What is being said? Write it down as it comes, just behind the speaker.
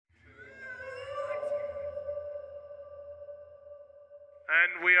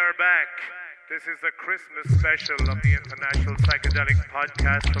And we are back. This is the Christmas special of the International Psychedelic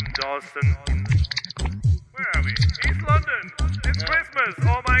Podcast from Dalston. Where are we? East London. It's Christmas.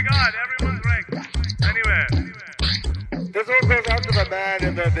 Oh my God, everyone's wrecked. Anyway. This one goes out to the man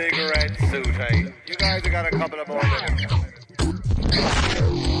in the big red suit, hey? You guys have got a couple of more minutes.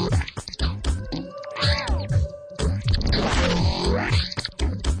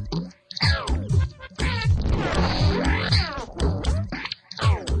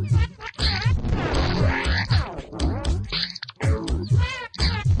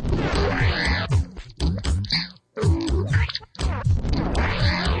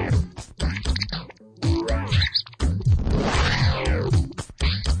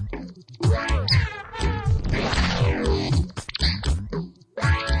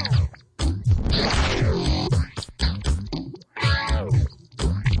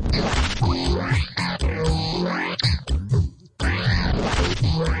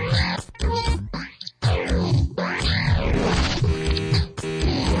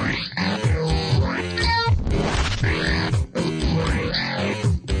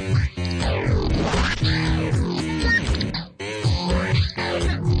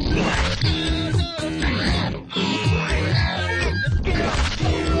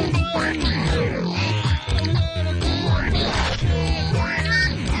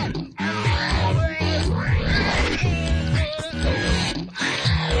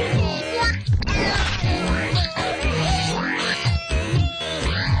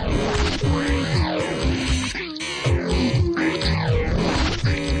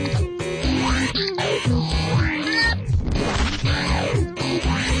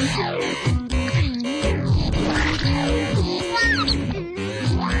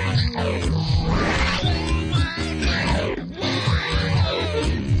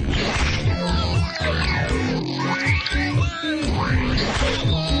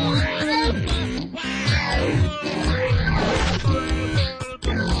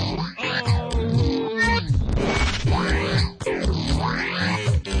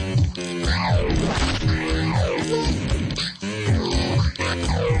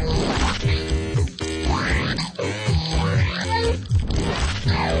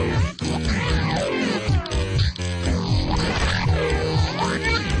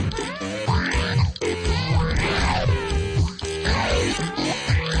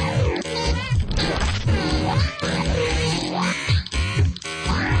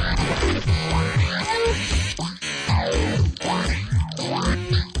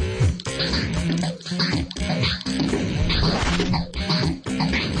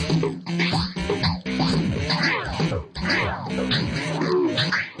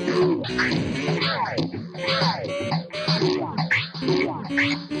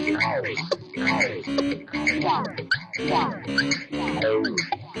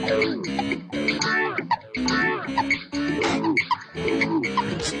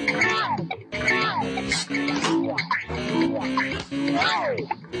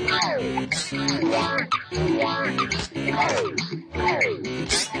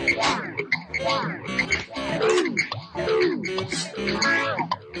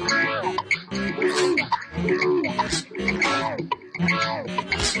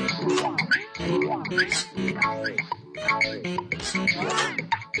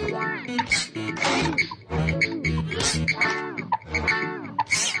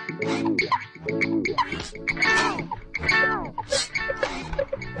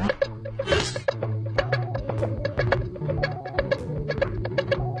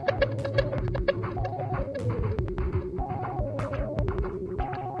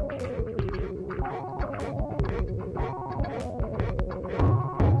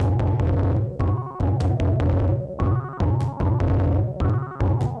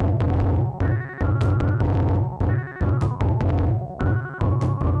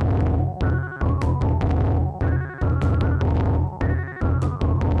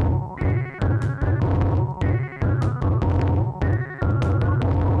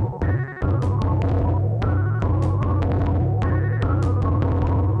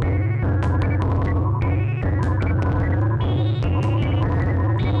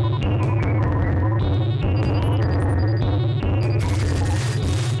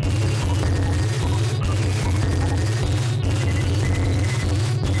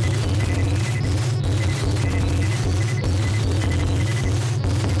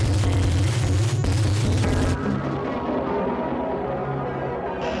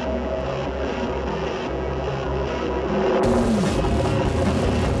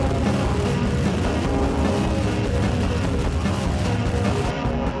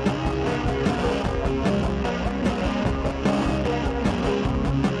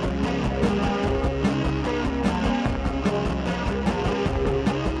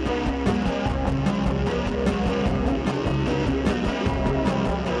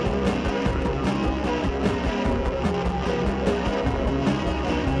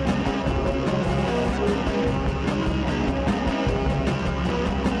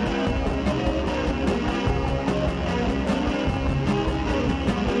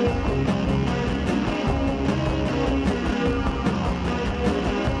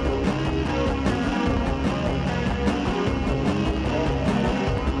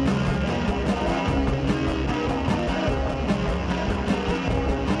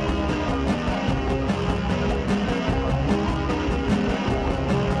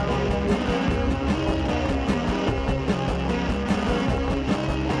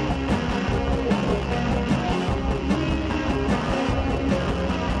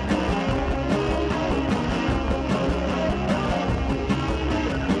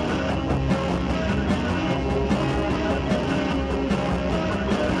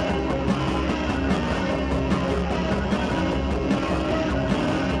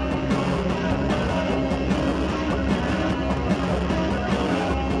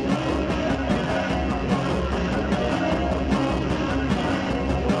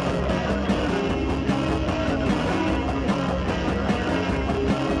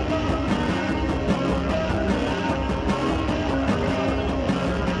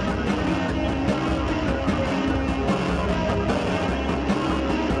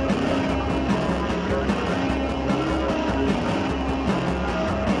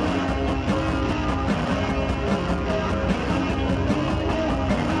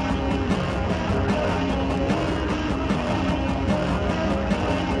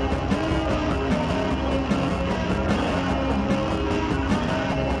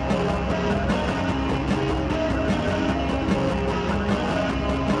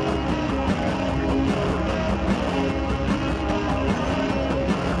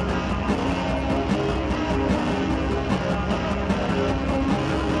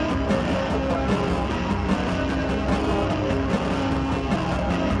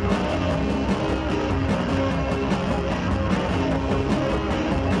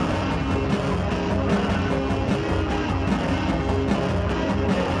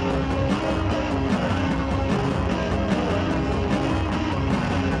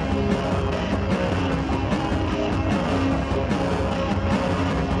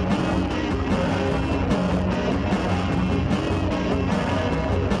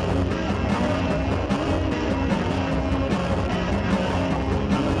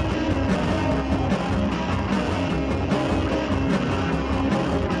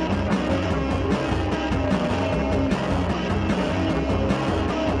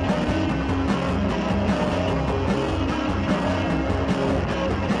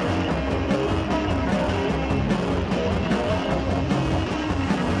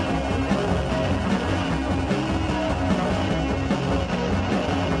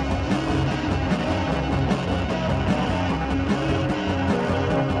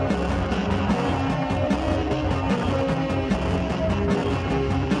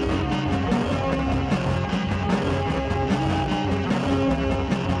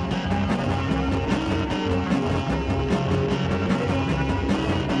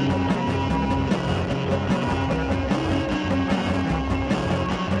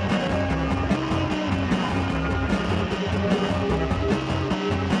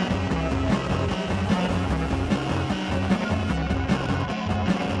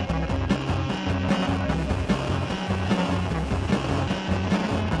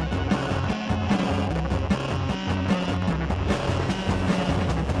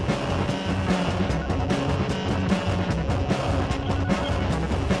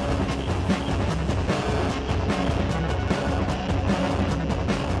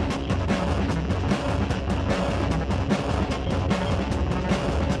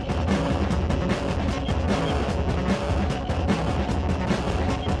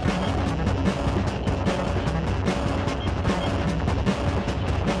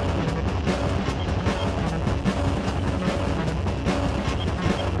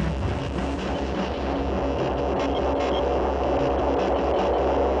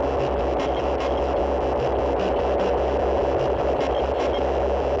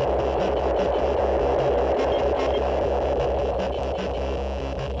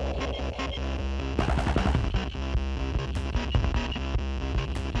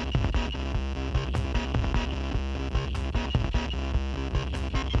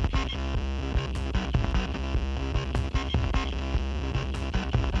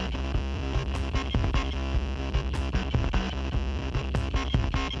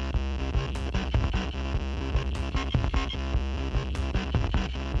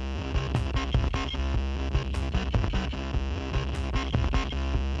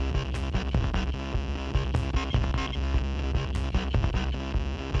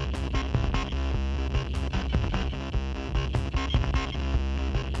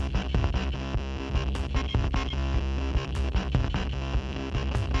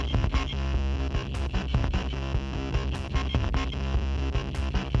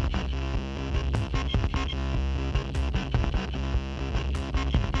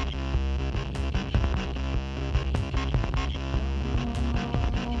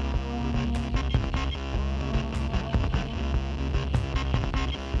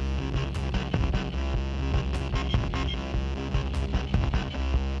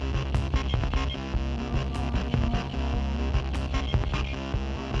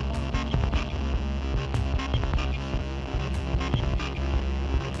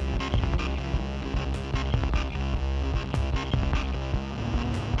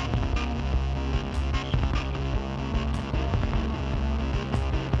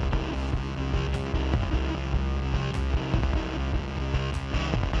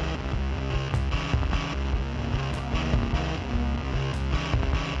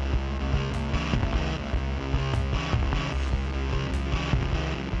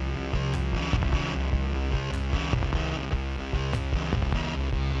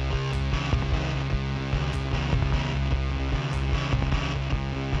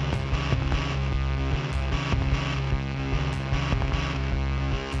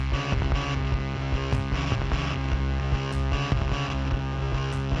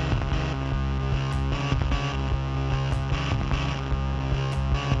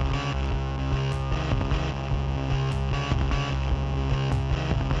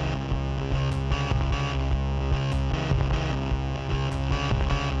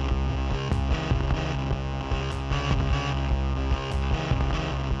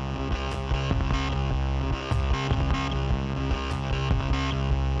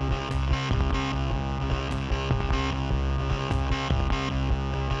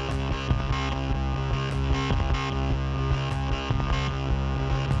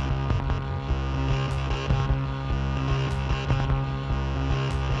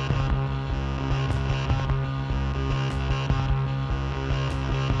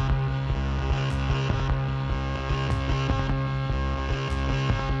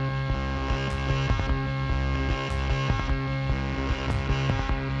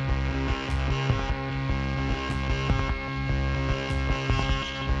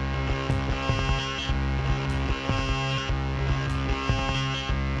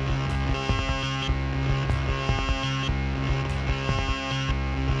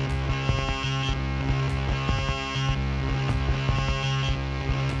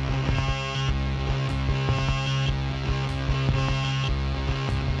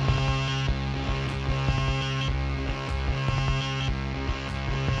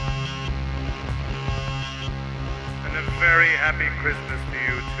 very happy Christmas to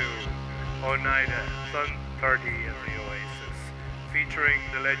you too. Oneida, Sun 30 in the Oasis, featuring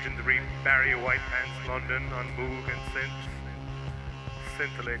the legendary Barry Whitepants London on Moog and Synths.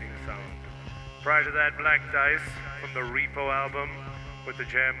 Scintillating sound. Prior to that, Black Dice from the Repo album with the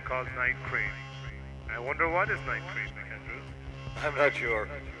jam called Night Cream. I wonder what is Night Cream, McAndrews? I'm not sure.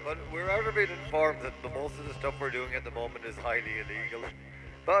 But we're ever being informed that most of the stuff we're doing at the moment is highly illegal.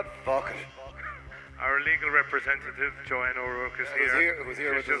 But fuck it. Our legal representative, Joanne O'Rourke, is here. Who's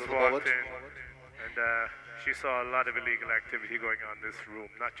here with She us just at the walked moment. in, and she saw a lot of illegal activity going on in this room,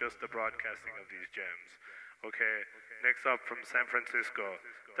 not just the broadcasting of these jams. Okay, next up from San Francisco,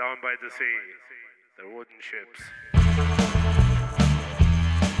 down by the sea, the wooden ships.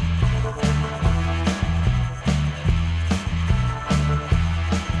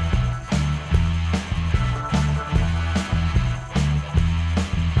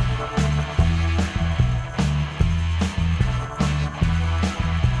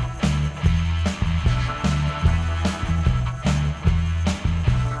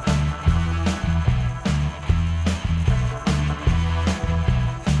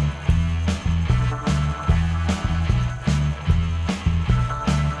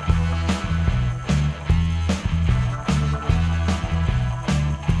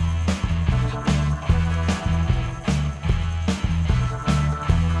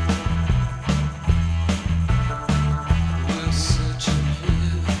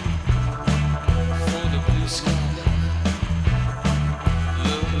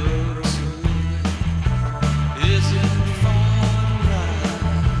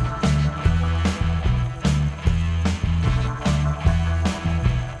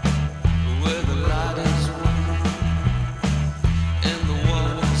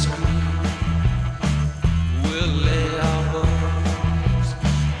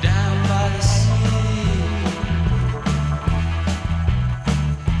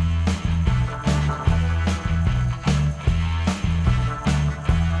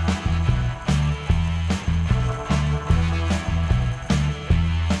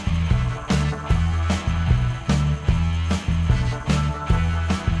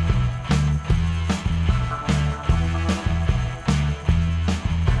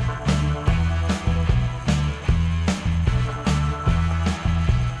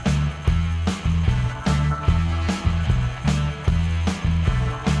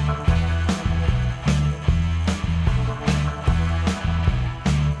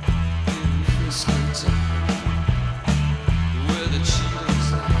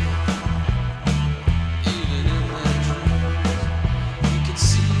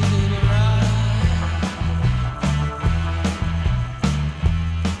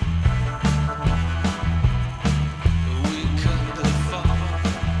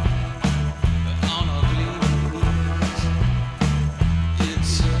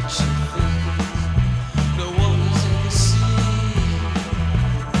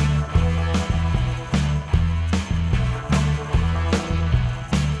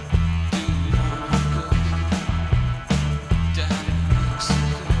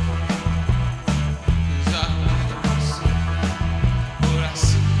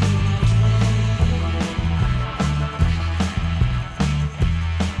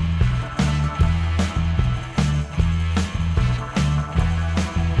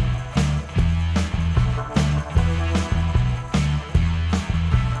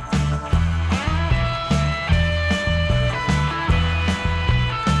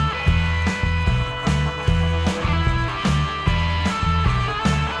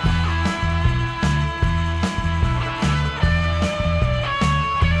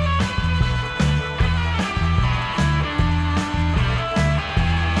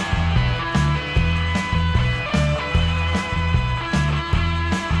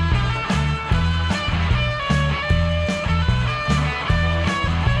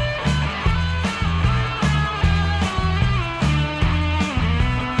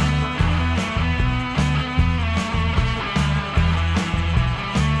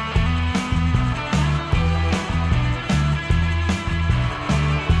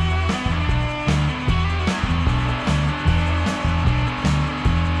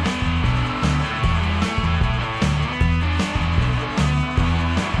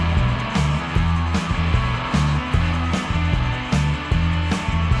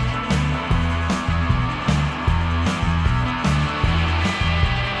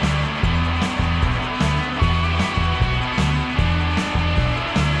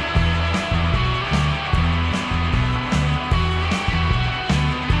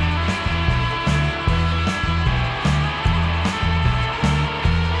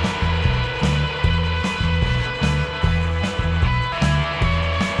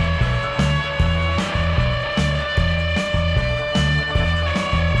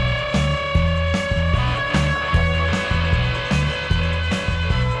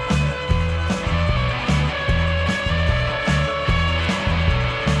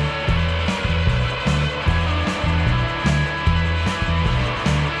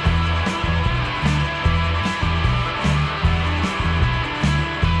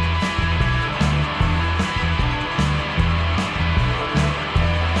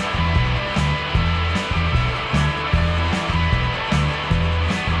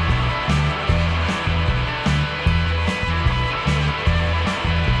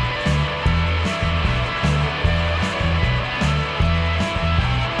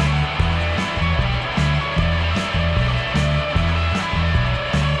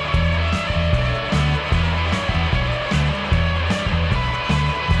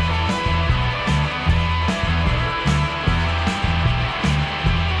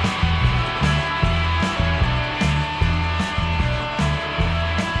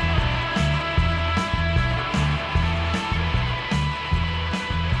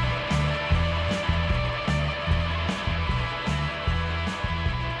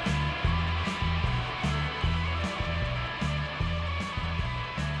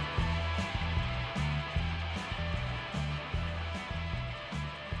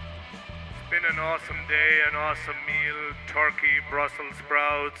 been an awesome day, an awesome meal, turkey, Brussels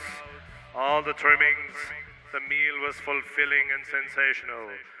sprouts, all the trimmings. The meal was fulfilling and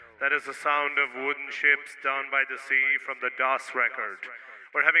sensational. That is the sound of wooden ships down by the sea from the DOS record.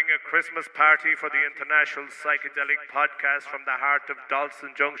 We're having a Christmas party for the International Psychedelic Podcast from the heart of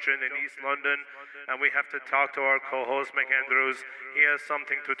Dalston Junction in East London, and we have to talk to our co-host McAndrews. He has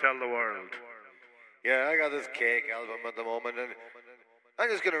something to tell the world. Yeah, I got this Cake album at the moment, and I'm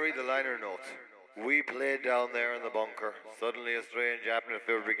just going to read the liner notes. We played down there in the bunker. Suddenly a strange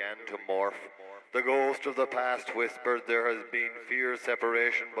atmosphere began to morph. The ghost of the past whispered there has been fear,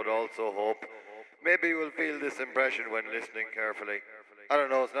 separation, but also hope. Maybe you will feel this impression when listening carefully. I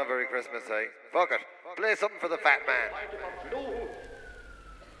don't know, it's not very Christmas, eh? Fuck it. Play something for the fat man.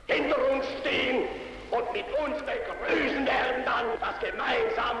 Hinter uns stehen und mit uns begrüßen werden dann das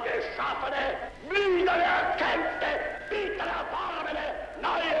gemeinsam geschaffene, wieder erkämpfte, bitter erworbene,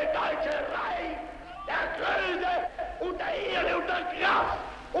 neue deutsche Reich der Größe und der Ehre und der Kraft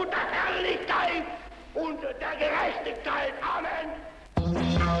und der Herrlichkeit und der Gerechtigkeit. Amen.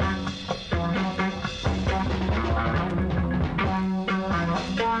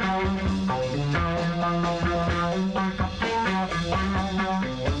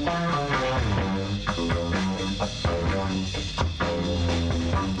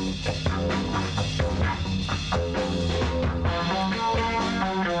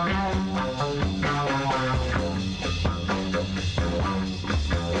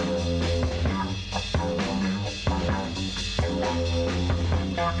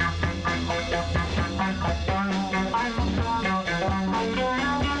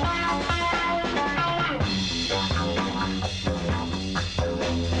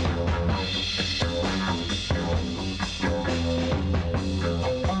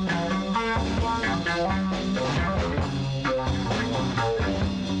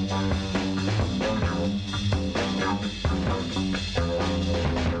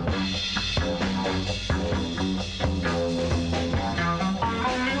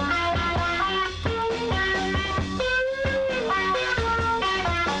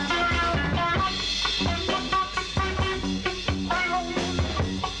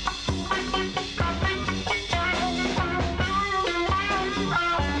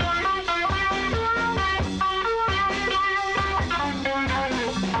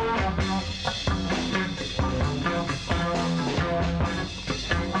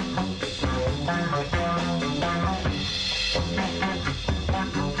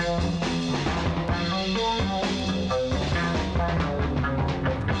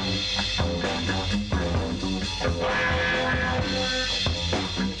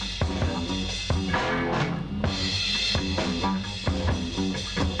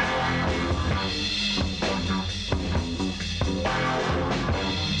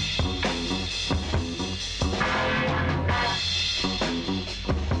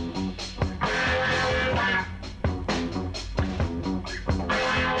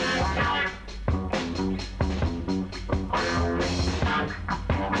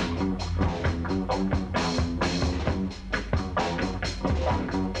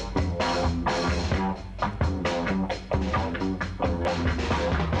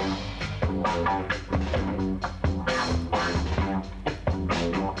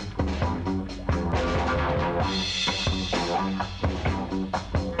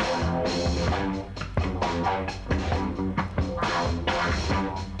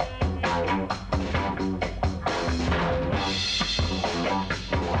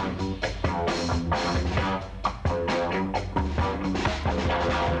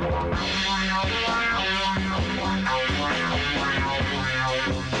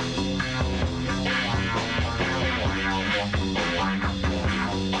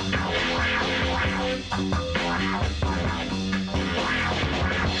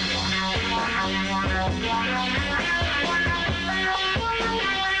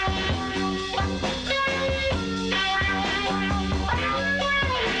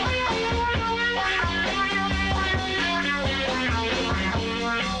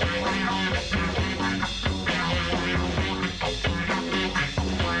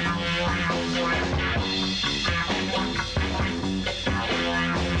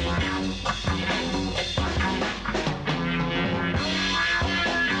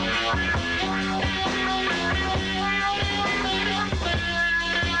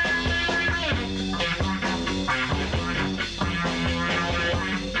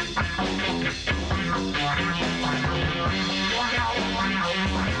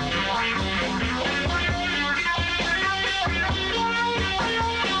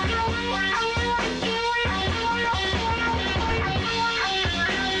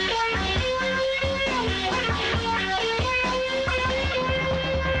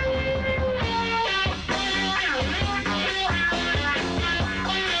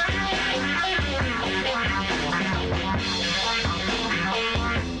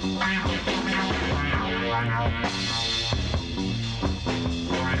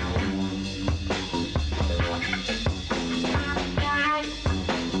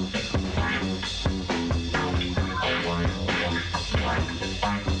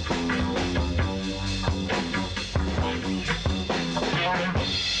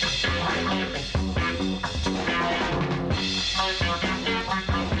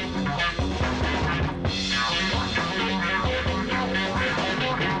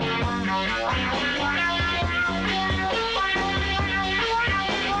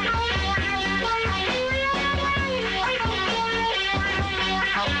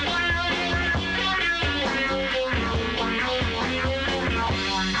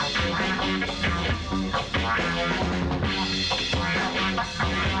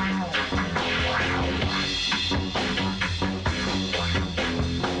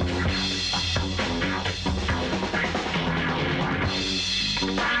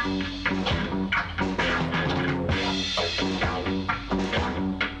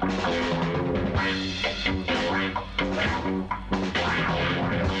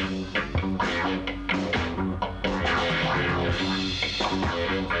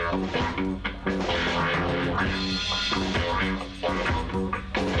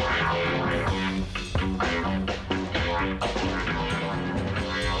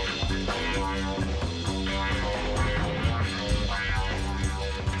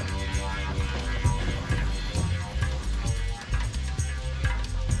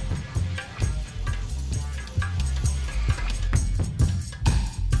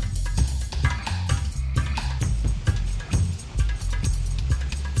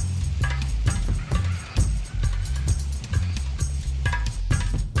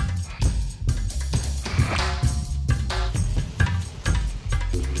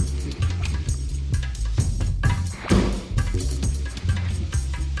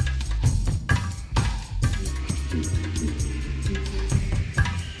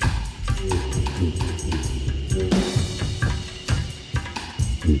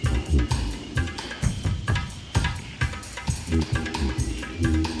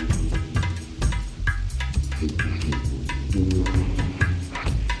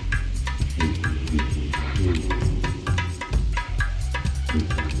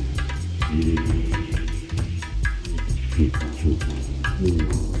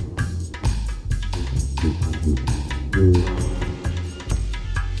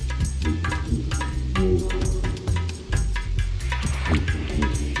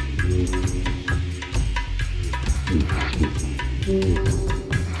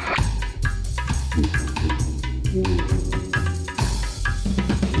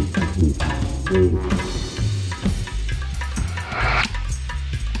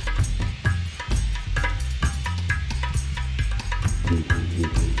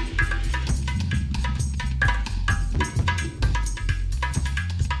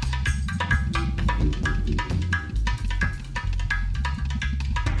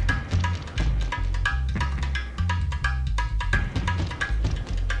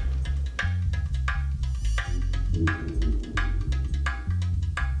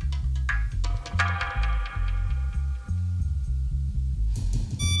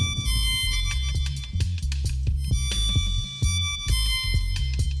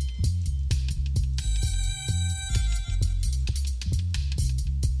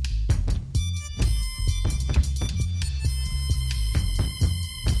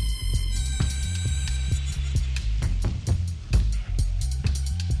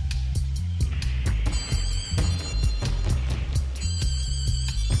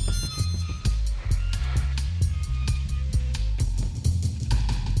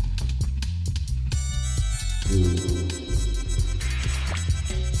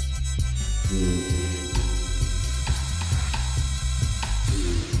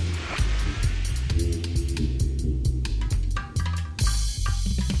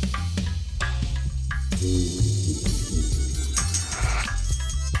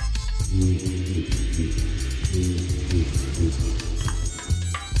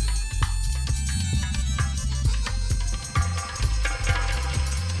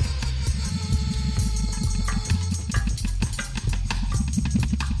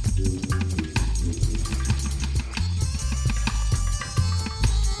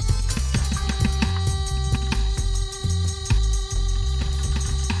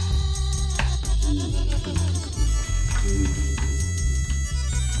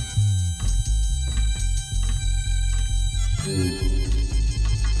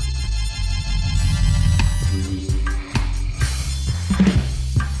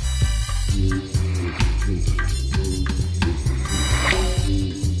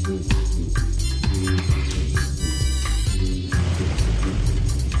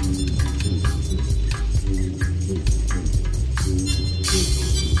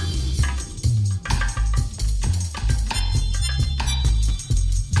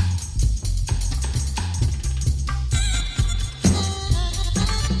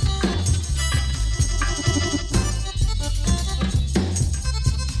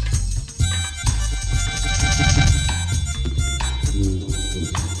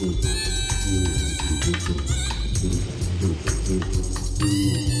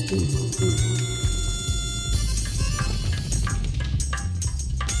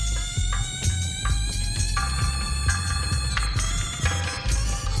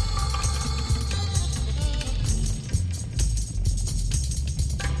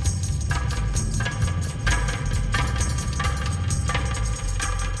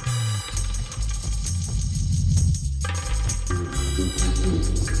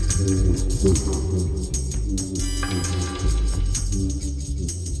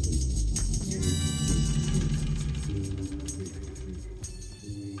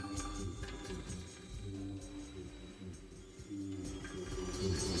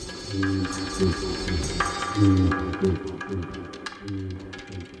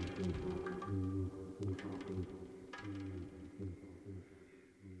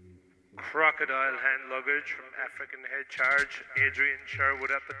 Crocodile hand luggage from African Head Charge, Adrian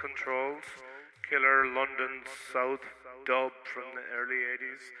Sherwood at the controls, Killer London South dub from the early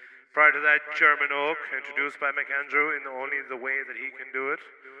 80s. Prior to that, German Oak, introduced by McAndrew in only the way that he can do it.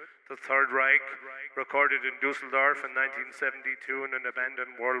 The Third Reich, recorded in Dusseldorf in 1972 in an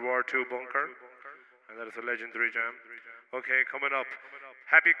abandoned World War II bunker. And that is a legendary jam. Okay, coming up.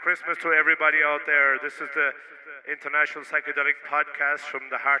 Happy Christmas to everybody out there. This is the International Psychedelic Podcast from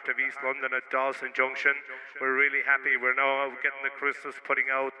the heart of East London at Dawson Junction. We're really happy. We're now getting the Christmas pudding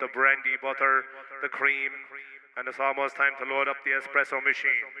out, the brandy butter, the cream, and it's almost time to load up the espresso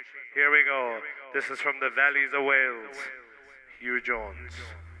machine. Here we go. This is from the Valleys of Wales. Hugh Jones.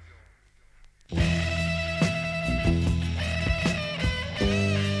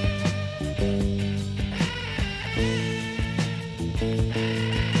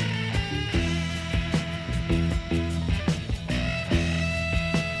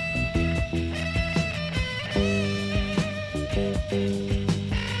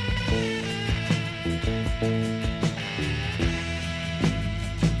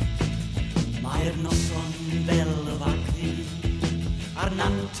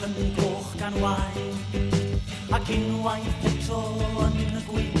 Yn goch gan wain ac unwaith eto yn y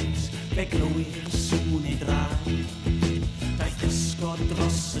gwynt fe glywir sŵn ei drai daeth ysgod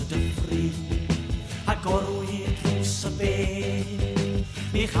dros y dyffru a gorwyd drws y bedd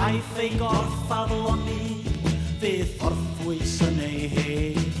mi chaiff ei gorff afloni fe thorffwys yn ei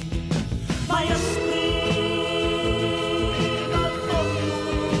hen mae ysbryd a ddolwy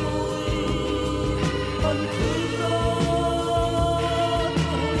yn crwydro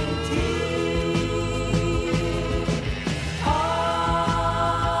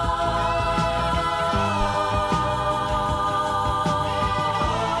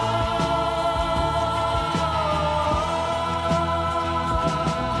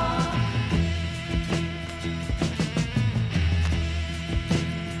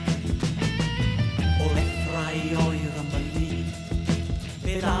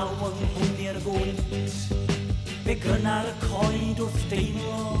gynnar y coed wrth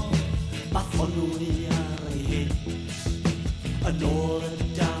deimlo math hwnnw ar ei hint yn ôl y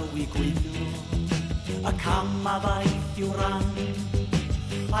daw i gwyno y cam a ddaeth i'w ran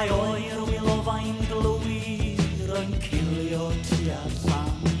a'i oer wyl o fain glywir yn cilio tua'r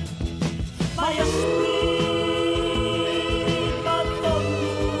fan mae ysbryd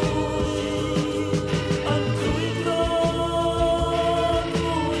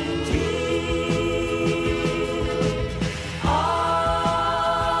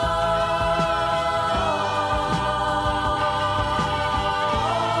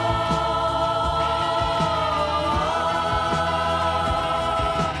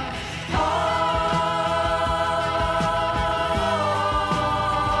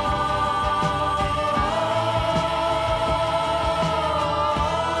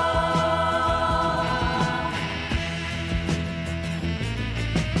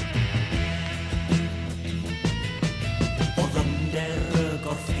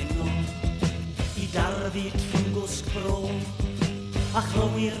a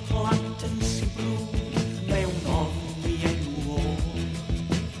chlywir plant yn sibrw mewn ofni enw o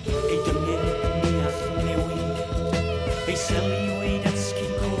ei dynged ni all newid ei seliw ei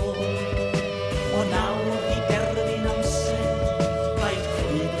nesgyn co o nawr i derfyn amser rhaid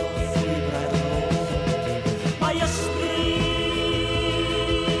crwydro llwybrau'r lo mae ysbryd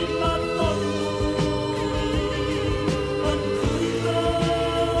a ddolwy yn crwydro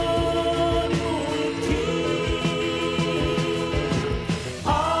drwy'r tîr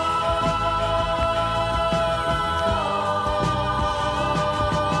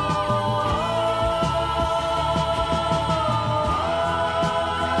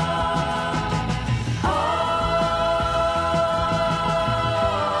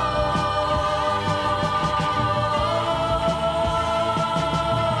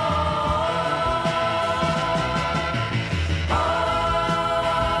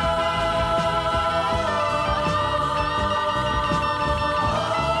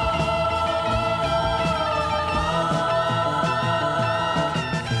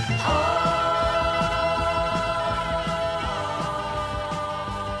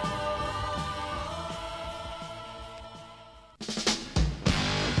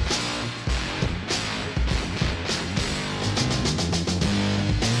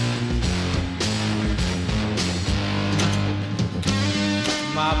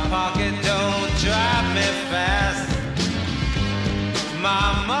My pocket don't drive me fast.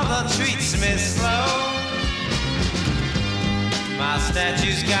 My mother treats me slow. My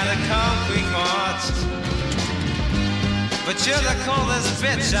statue's got a concrete heart. But you're the coldest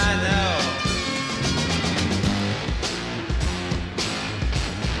bitch I know.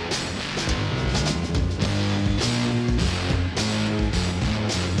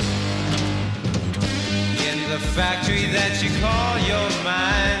 The factory that you call your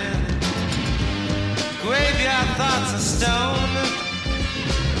mind, graveyard thoughts of stone.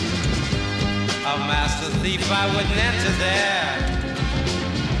 A master thief, I wouldn't enter there.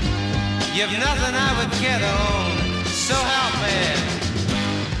 You've nothing I would get on, so help me.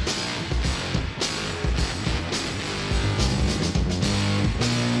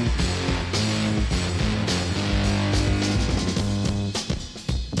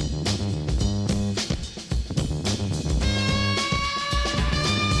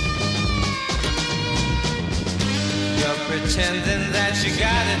 Pretending that you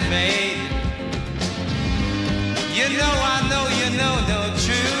got it made. You know no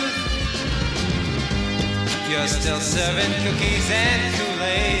truth. You're still serving cookies and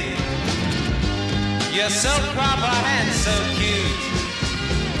Kool-Aid. You're so proper and so cute.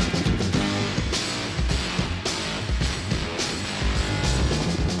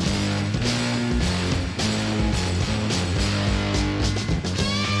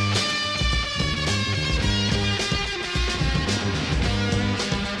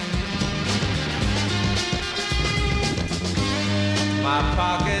 My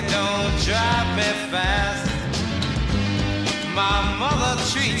pocket don't drive me fast. My mother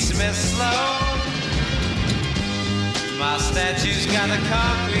treats me slow. My statue's got a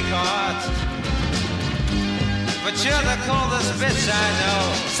concrete heart. But you're the coldest bitch I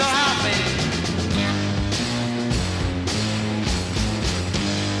know, so help me.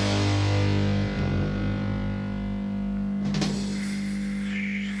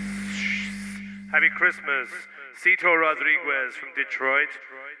 Happy Christmas. Cito Rodriguez from Detroit.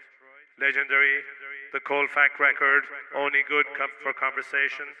 Legendary. The Colfax record. Only good for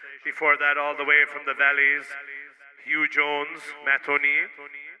conversation. Before that, all the way from the valleys. Hugh Jones, Matoni.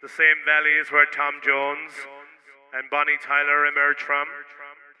 The same valleys where Tom Jones and Bonnie Tyler emerged from.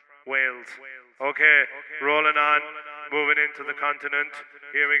 Wales. Okay, rolling on. Moving into the continent.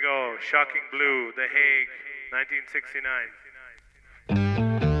 Here we go. Shocking Blue, The Hague, 1969.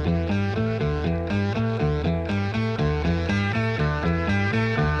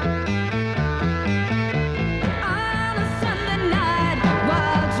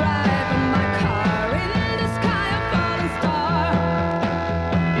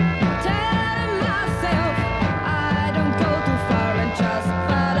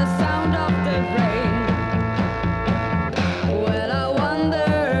 Well, I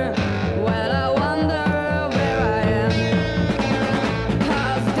wonder where I am.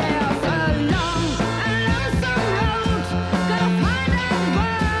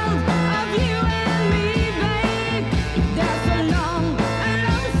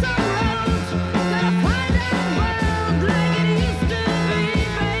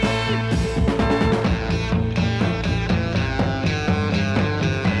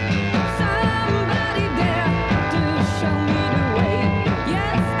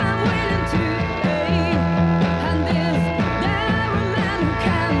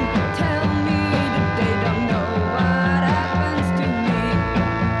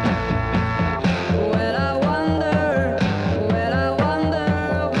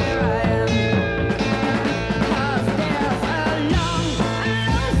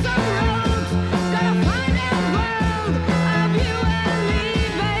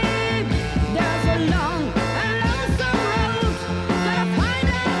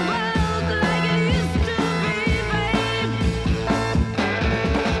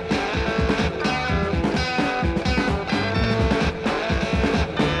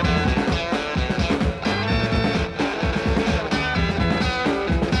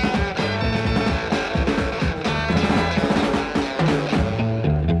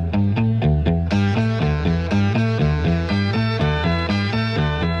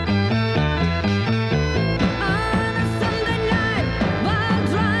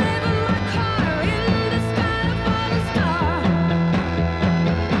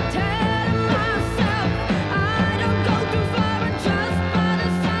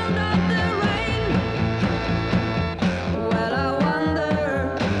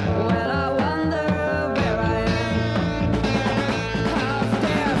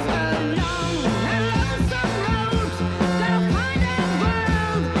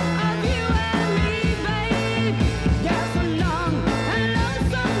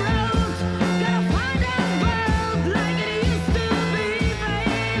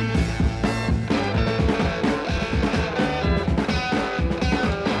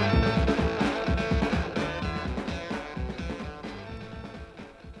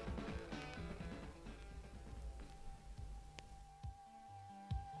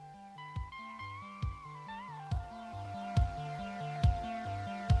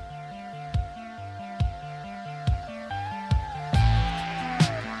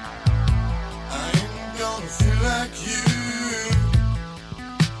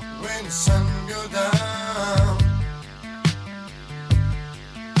 watching the sun go down.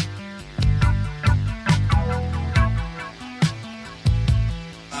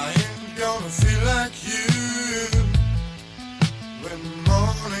 I ain't gonna feel like you when the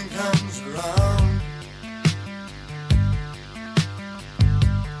morning comes around.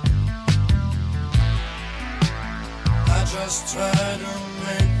 I just try to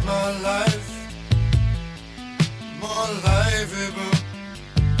make my life more livable.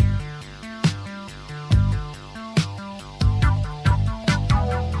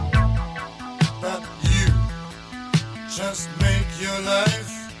 But you just make your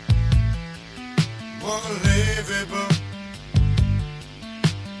life more livable.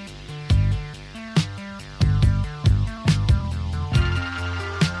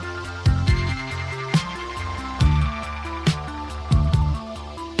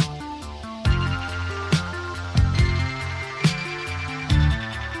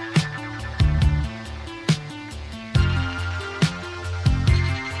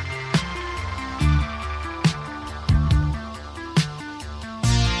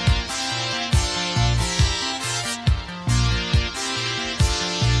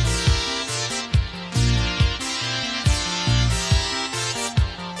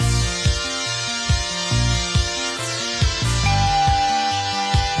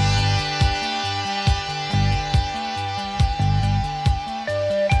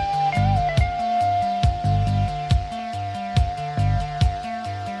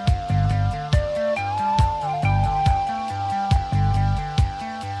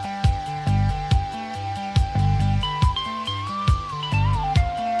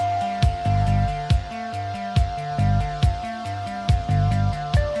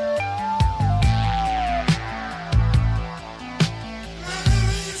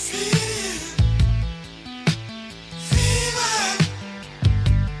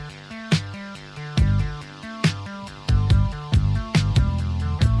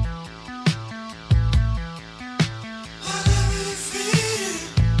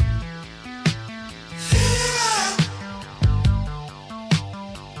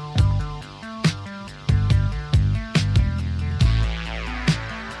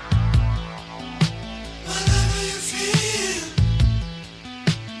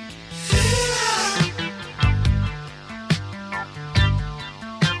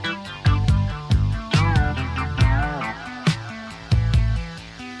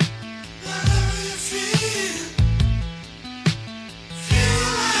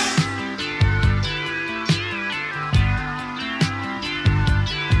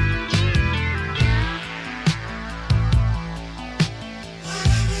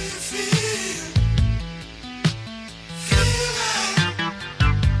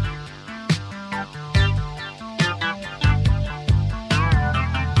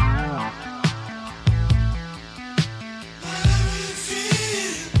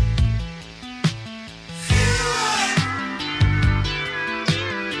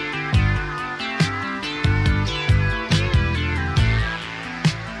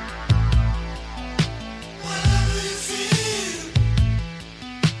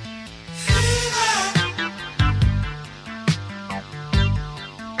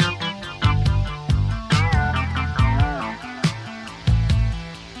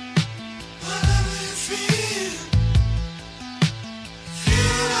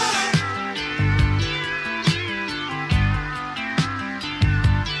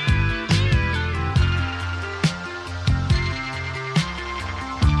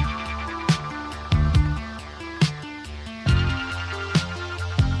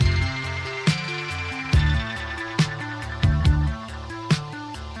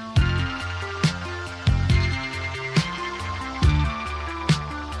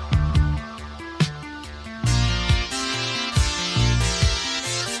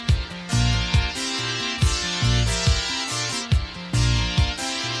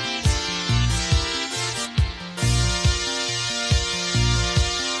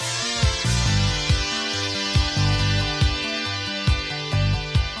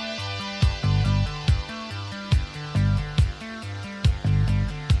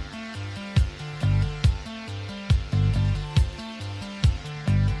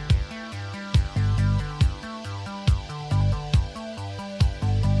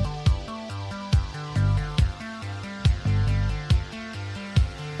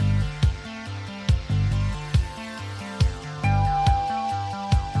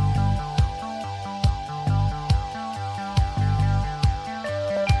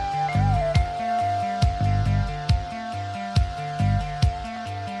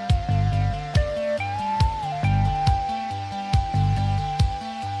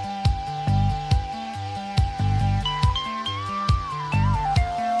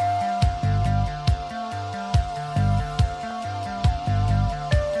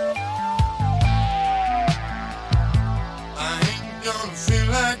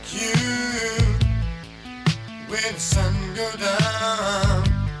 like you when the sun go down.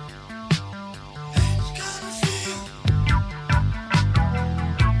 Ain't gonna feel.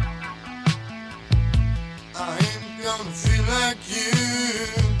 I ain't gonna feel like you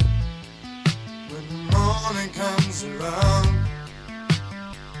when the morning comes around.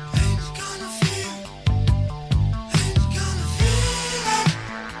 Ain't gonna feel. Ain't gonna feel like.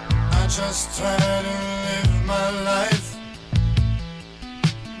 I just try to live my life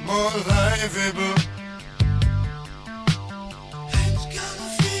more livable. Ain't gonna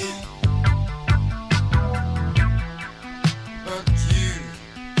feel. But you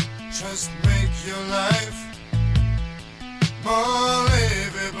just make your life more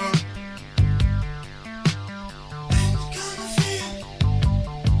livable. Ain't gonna feel.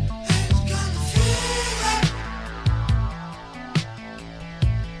 Ain't gonna feel like. Ain't gonna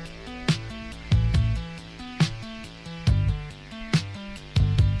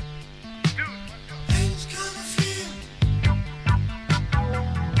feel. Ain't gonna feel. Ain't gonna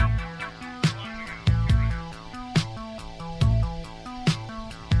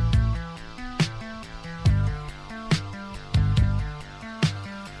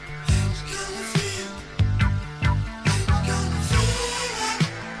feel like.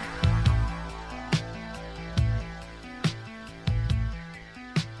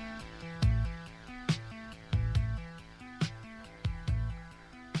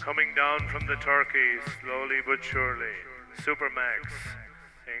 Coming down from the Turkey, slowly but surely. Supermax,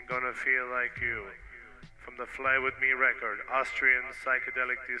 Ain't Gonna Feel Like You. From the Fly With Me record, Austrian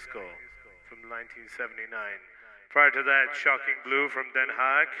psychedelic disco from 1979. Prior to that, Shocking Blue from Den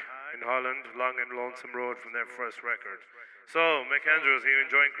Haag in Holland, Long and Lonesome Road from their first record. So, McAndrews, are you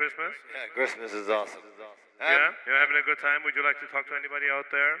enjoying Christmas? Yeah, Christmas is awesome. Yeah? You're having a good time? Would you like to talk to anybody out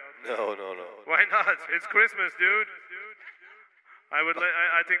there? No. Why not? It's Christmas, dude.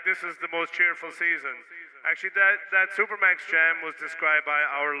 I think this is the most cheerful season. Actually, that Supermax jam was described by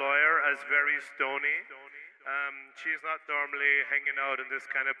our lawyer as very stony. She's not normally hanging out in this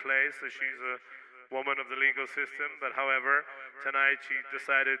kind of place, so she's a woman of the legal system. But however, tonight she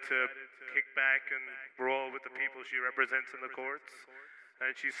decided to kick back and roll with the people she represents in the courts.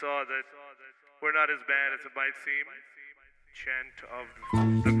 And she saw that we're not as bad as it might seem. Chant of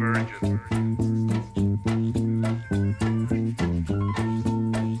the Virgin.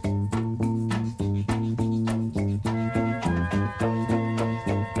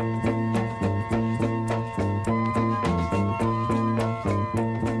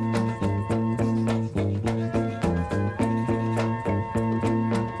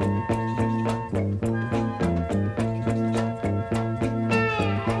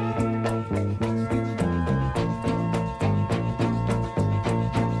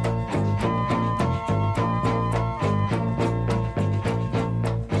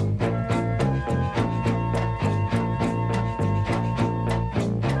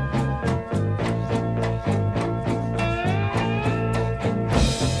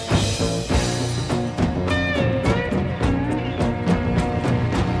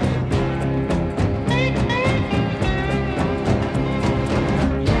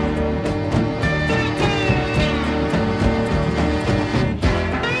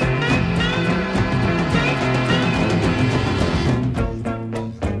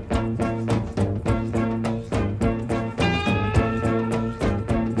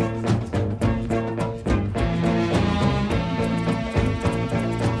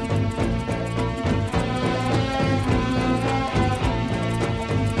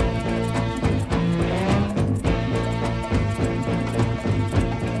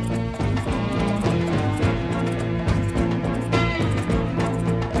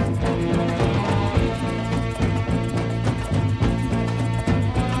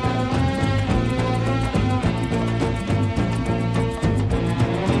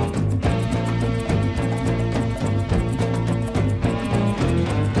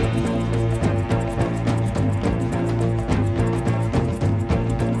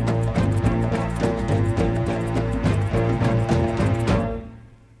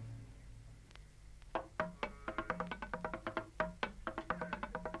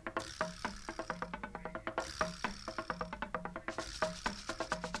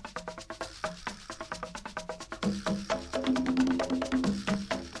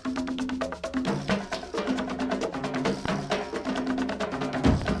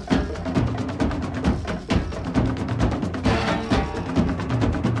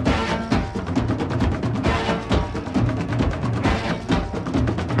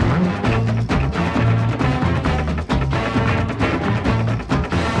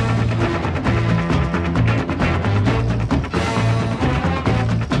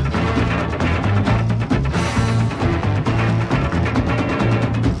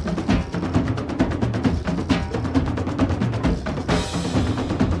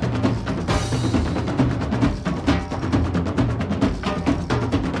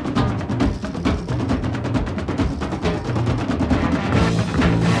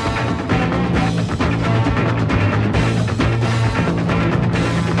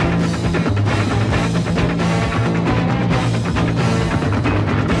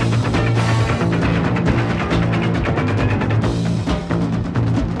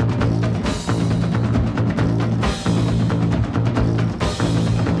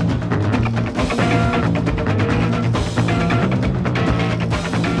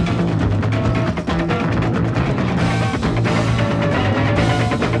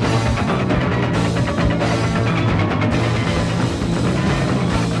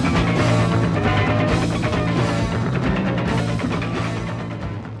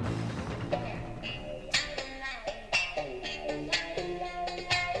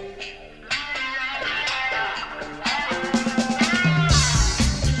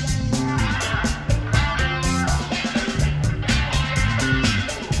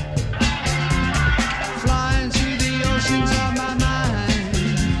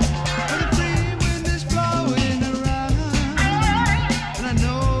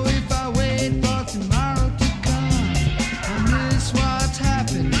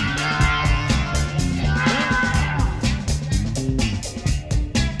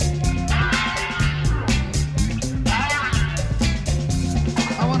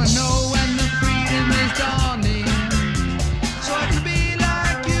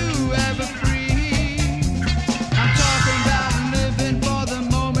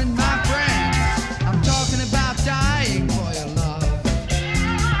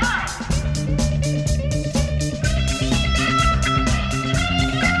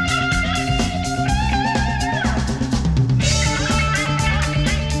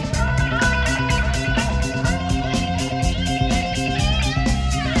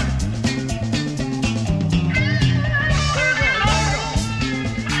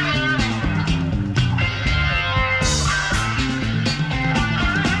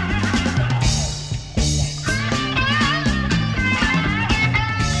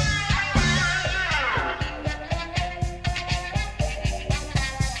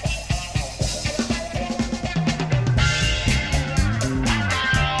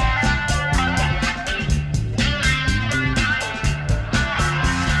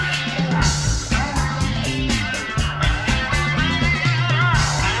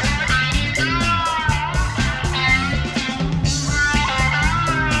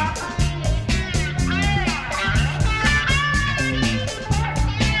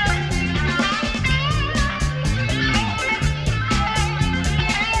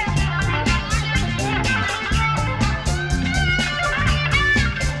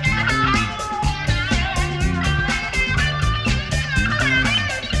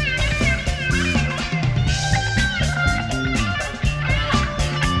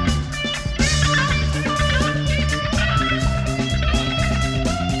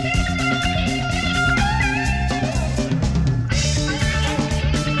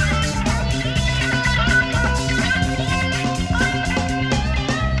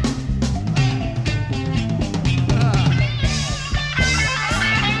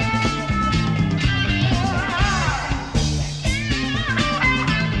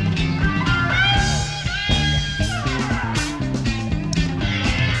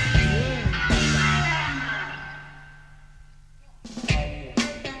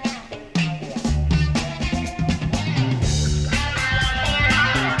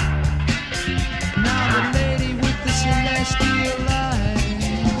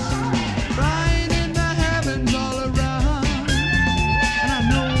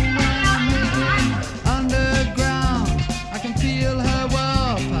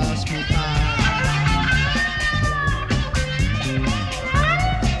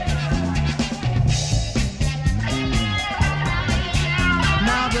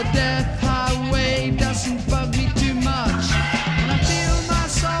 death highway doesn't bug me too much. And I feel my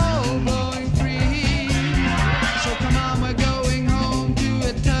soul blowing free. So come on, we're going home to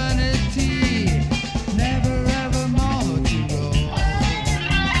eternity. Never ever more to go.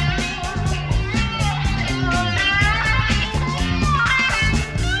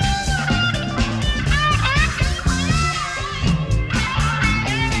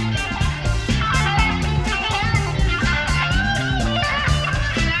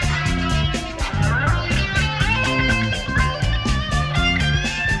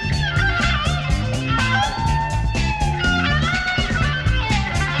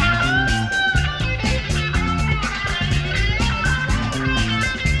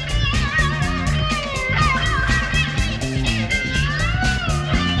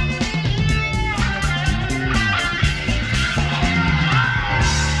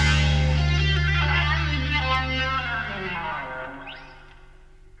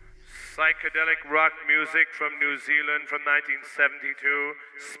 Psychedelic rock music from New Zealand from 1972.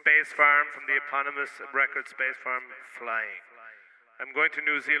 Space Farm from the eponymous record Space Farm, Flying. I'm going to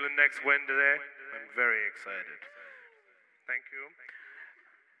New Zealand next Wednesday. I'm very excited. Thank you.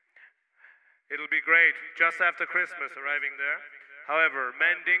 It'll be great just after Christmas arriving there. However,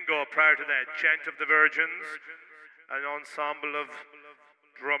 Mandingo prior to that, Chant of the Virgins, an ensemble of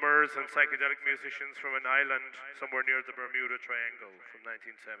drummers and psychedelic musicians from an island somewhere near the Bermuda Triangle from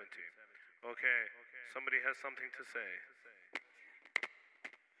 1970. Okay, somebody has something to say.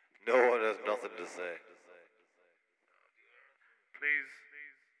 No one has nothing to say. Please,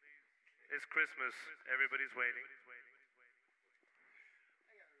 it's Christmas. Everybody's waiting.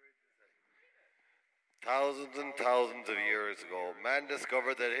 Thousands and thousands of years ago, man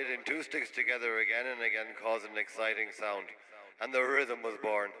discovered that hitting two sticks together again and again caused an exciting sound, and the rhythm was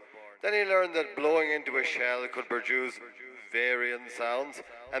born. Then he learned that blowing into a shell could produce varying sounds,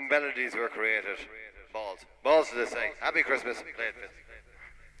 and melodies were created. Balls. Balls to the say. Happy Christmas. Play it, Vince.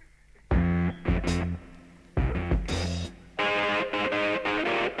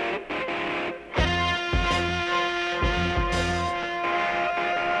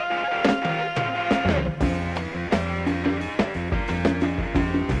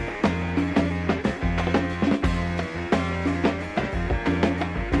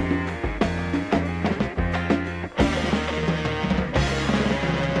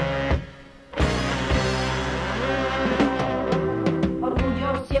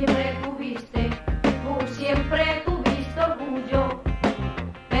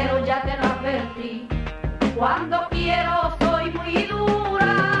 Cuando quiero soy muy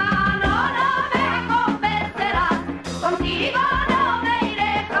dura, no me convencerás, contigo no me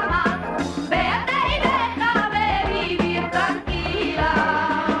iré jamás, vete y déjame vivir tranquila.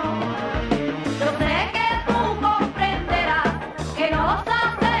 Yo sé que tú comprenderás que nos ha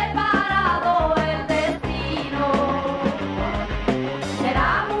separado el destino. Será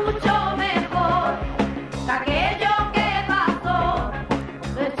mucho mejor que aquello que pasó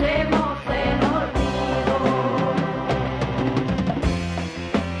lo echemos en olvido.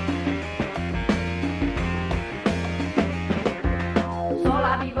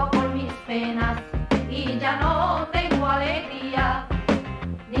 Y ya no tengo alegría,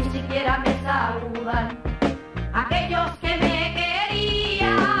 ni siquiera me saludan aquellos que me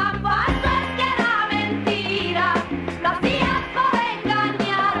querían. Pues es que era mentira, lo hacías por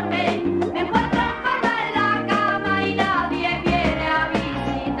engañarme. Me encuentro enferma en la cama y nadie viene a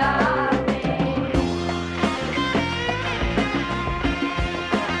visitarme.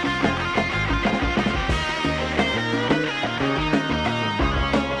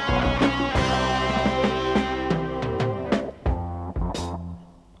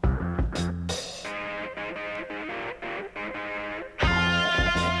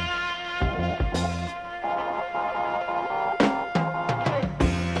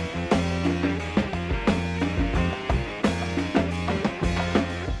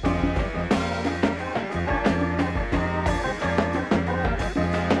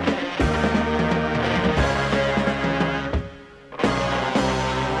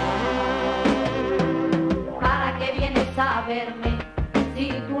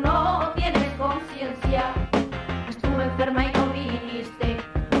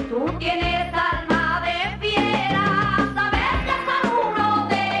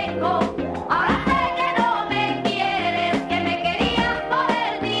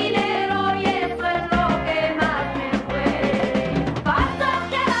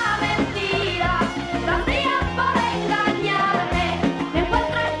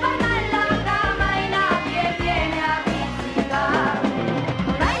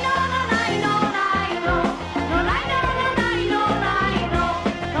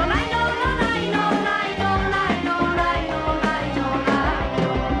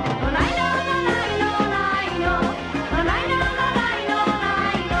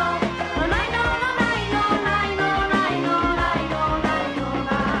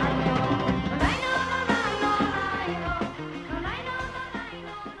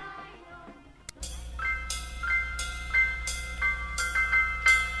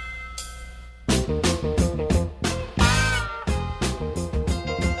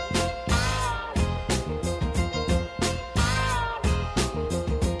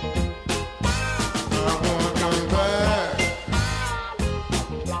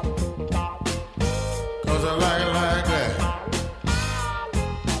 'cause I like it like that.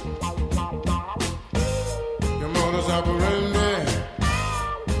 Your modus operandi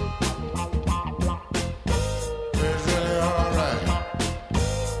is really alright.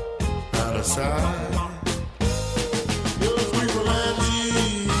 Out of sight. Your sweet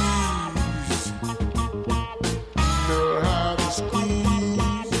romances know how to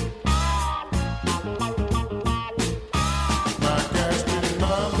squeeze. My gas in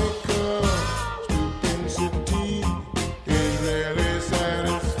my makeup, stupidity is really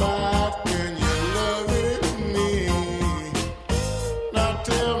satisfied when you're loving me. Now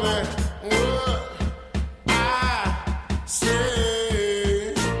tell me what I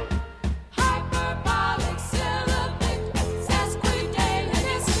say. Hyperbolic syllabate,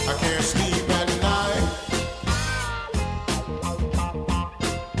 sesquidaleness. I can't sleep at night,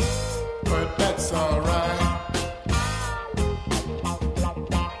 but that's alright.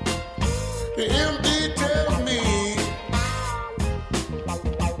 The MD tell me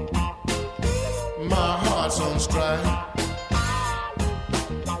my heart's on strike.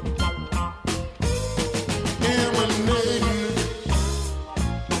 Emanating,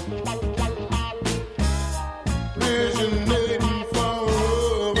 originating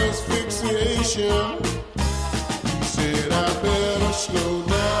from asphyxiation. He said I better slow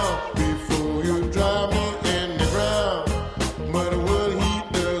down before you drive me in the ground. But what he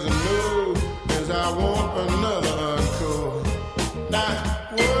doesn't know is I want another encore. Now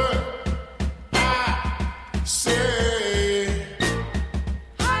what I say.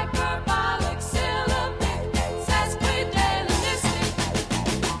 Hyperbolic syllabate, sesquidaleness.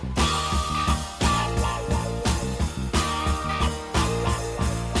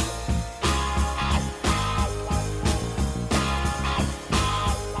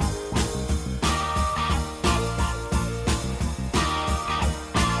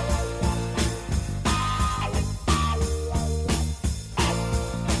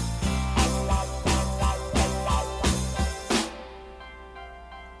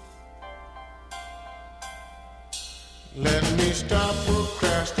 Let me stop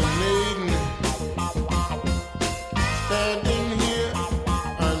procrastinating. Standing here,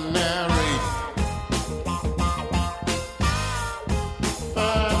 narrating.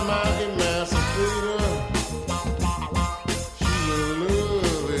 Find my emancipator. She's a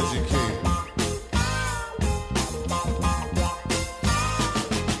love educator.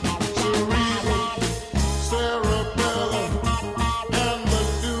 Cerebral, cerebellum, and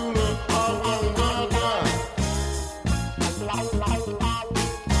medulla oblongata.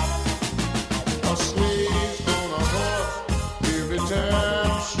 A slave on a horse, every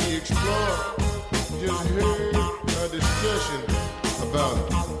time she explores. Just heard a discussion about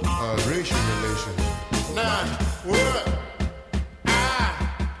racial relations. Now, what I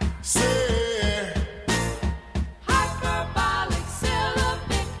say. Hyperbolic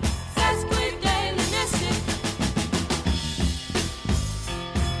syllabate, sesquidaleness.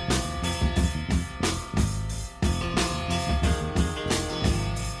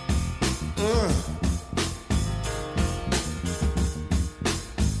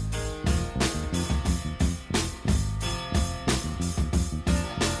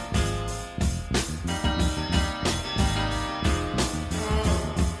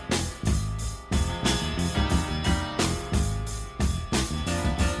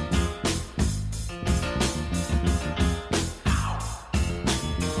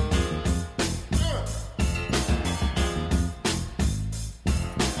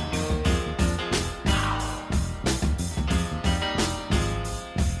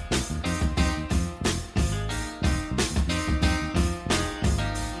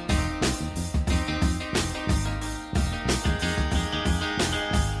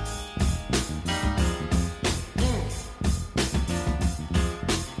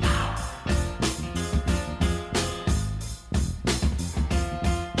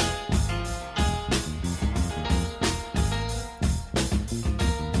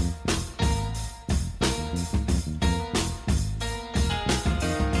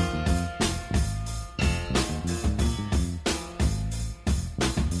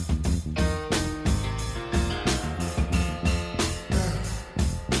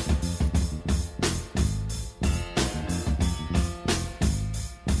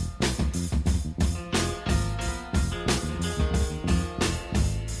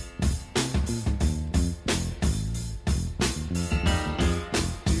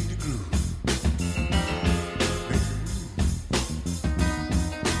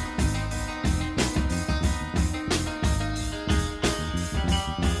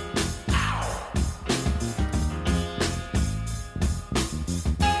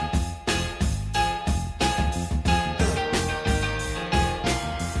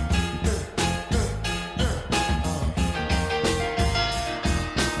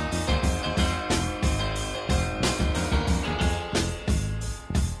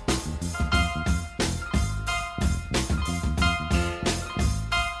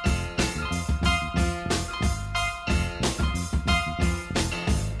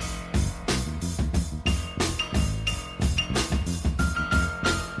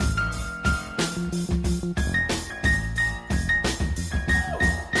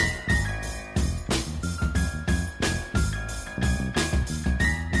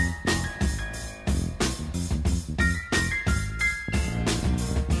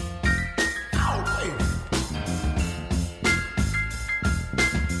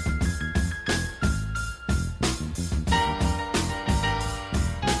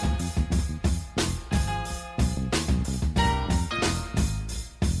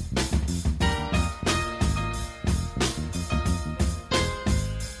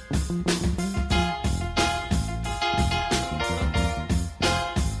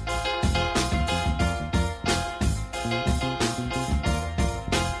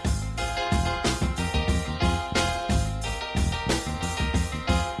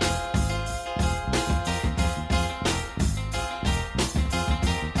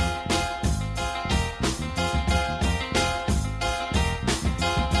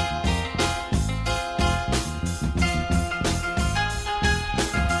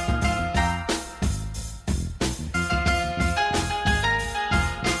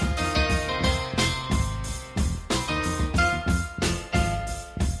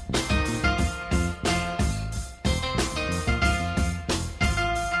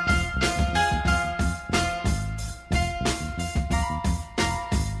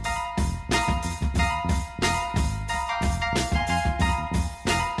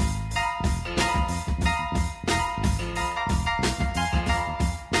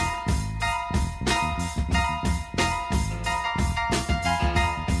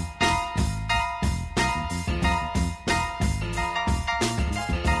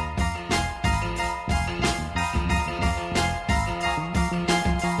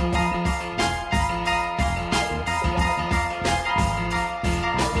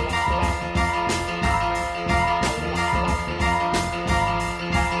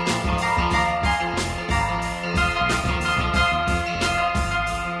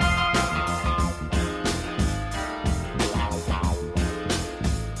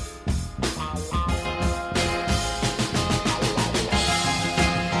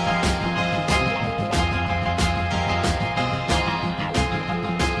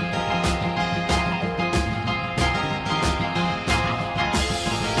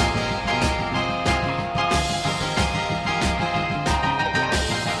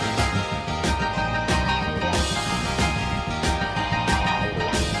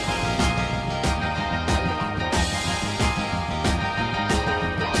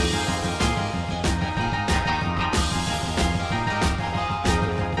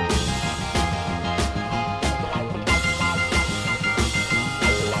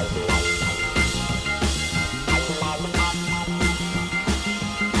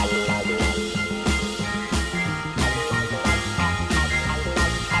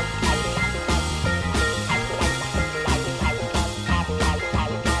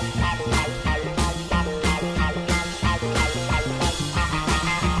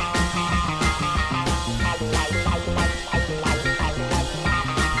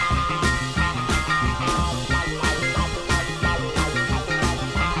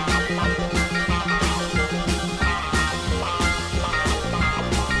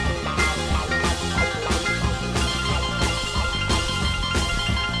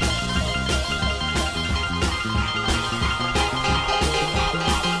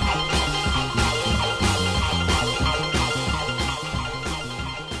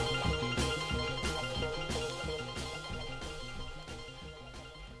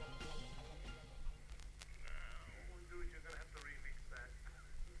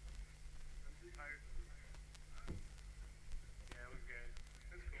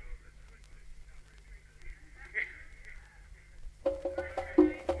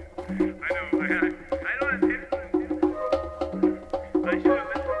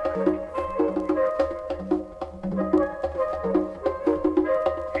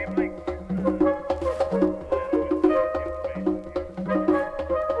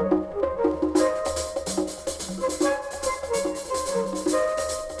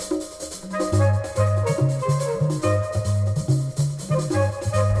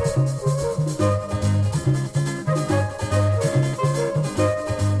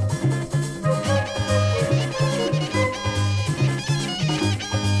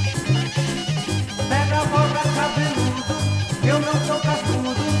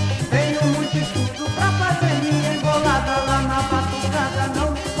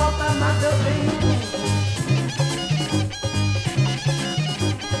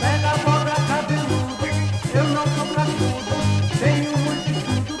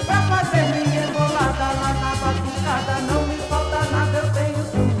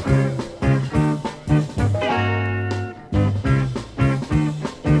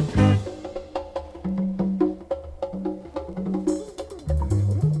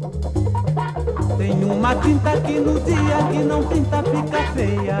 Uma tinta que no dia que não pinta fica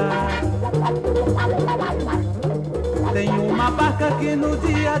feia. Tem uma barca que no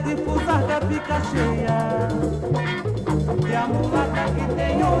dia de fusarga fica cheia. E a mulata que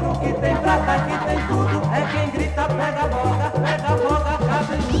tem ouro, que tem prata, que tem tudo, é quem grita pega boga,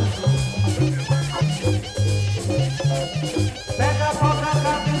 cabeludo. Pega boga,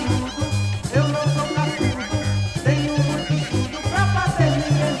 cabeludo, eu não sou caçudo, tenho muito tudo pra fazer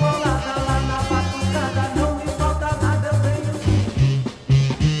minha embolada lá na batucada, não me falta nada, eu tenho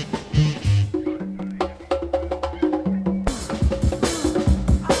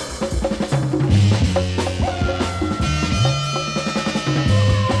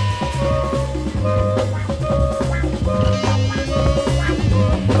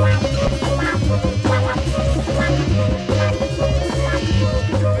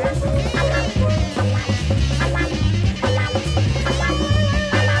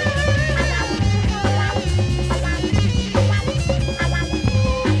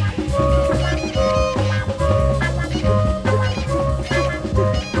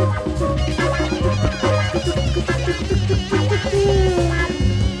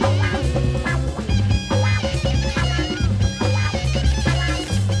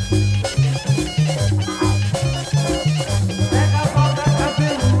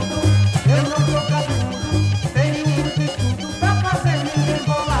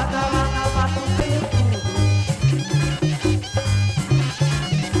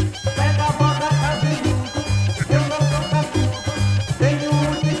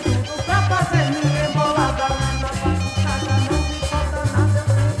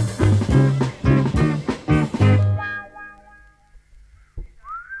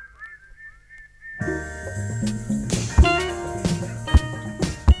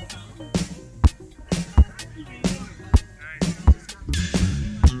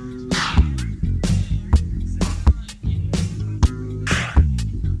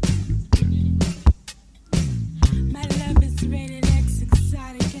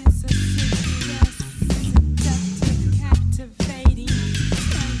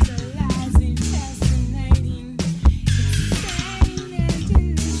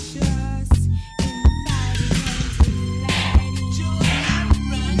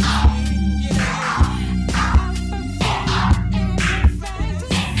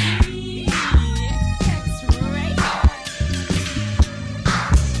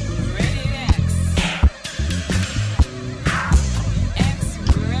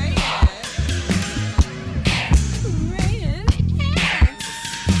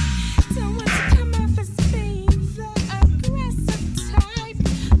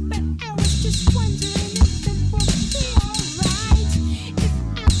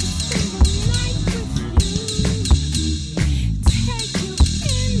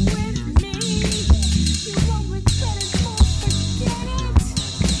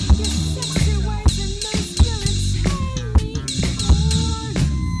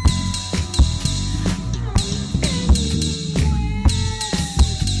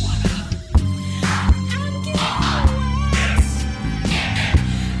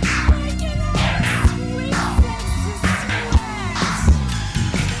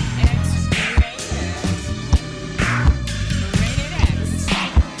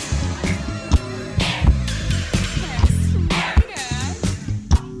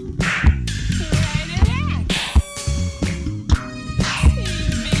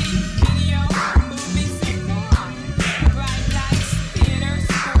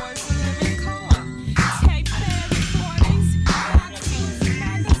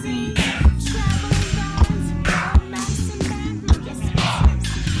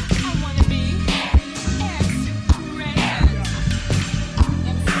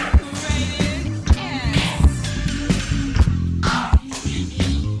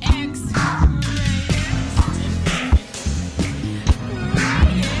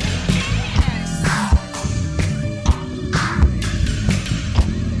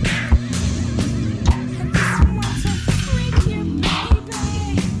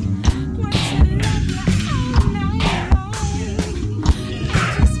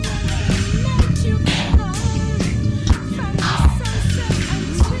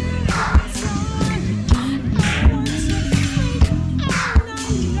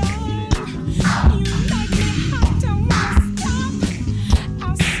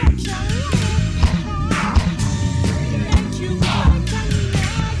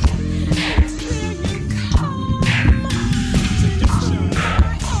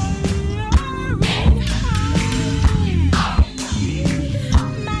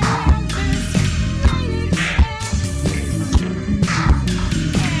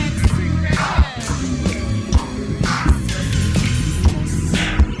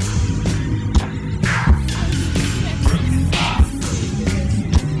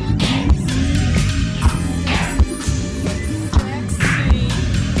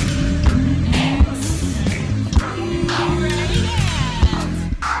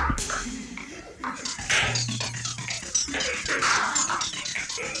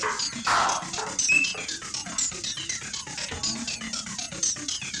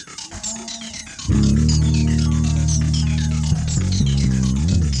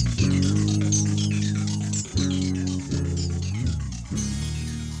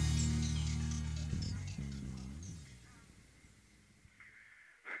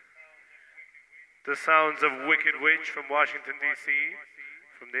sounds of Wicked Witch from Washington, D.C.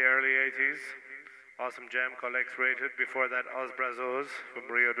 from the early 80s. Awesome jam called X-Rated. Before that, Os Brazos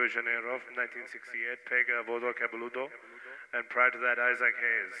from Rio de Janeiro from 1968. Pega Vodo Cabuludo. And prior to that, Isaac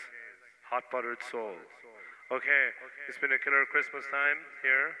Hayes. Hot Buttered Soul. Okay, it's been a killer Christmas time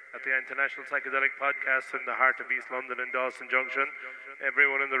here at the International Psychedelic Podcast in the heart of East London and Dawson Junction.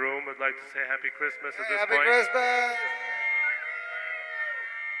 Everyone in the room would like to say Happy Christmas at this point. Happy Christmas!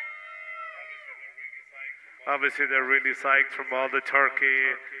 Obviously, they're really psyched from all the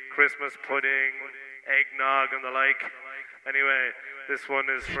turkey, Christmas pudding, eggnog, and the like. Anyway, this one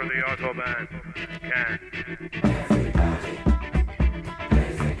is for the Autobahn. Can.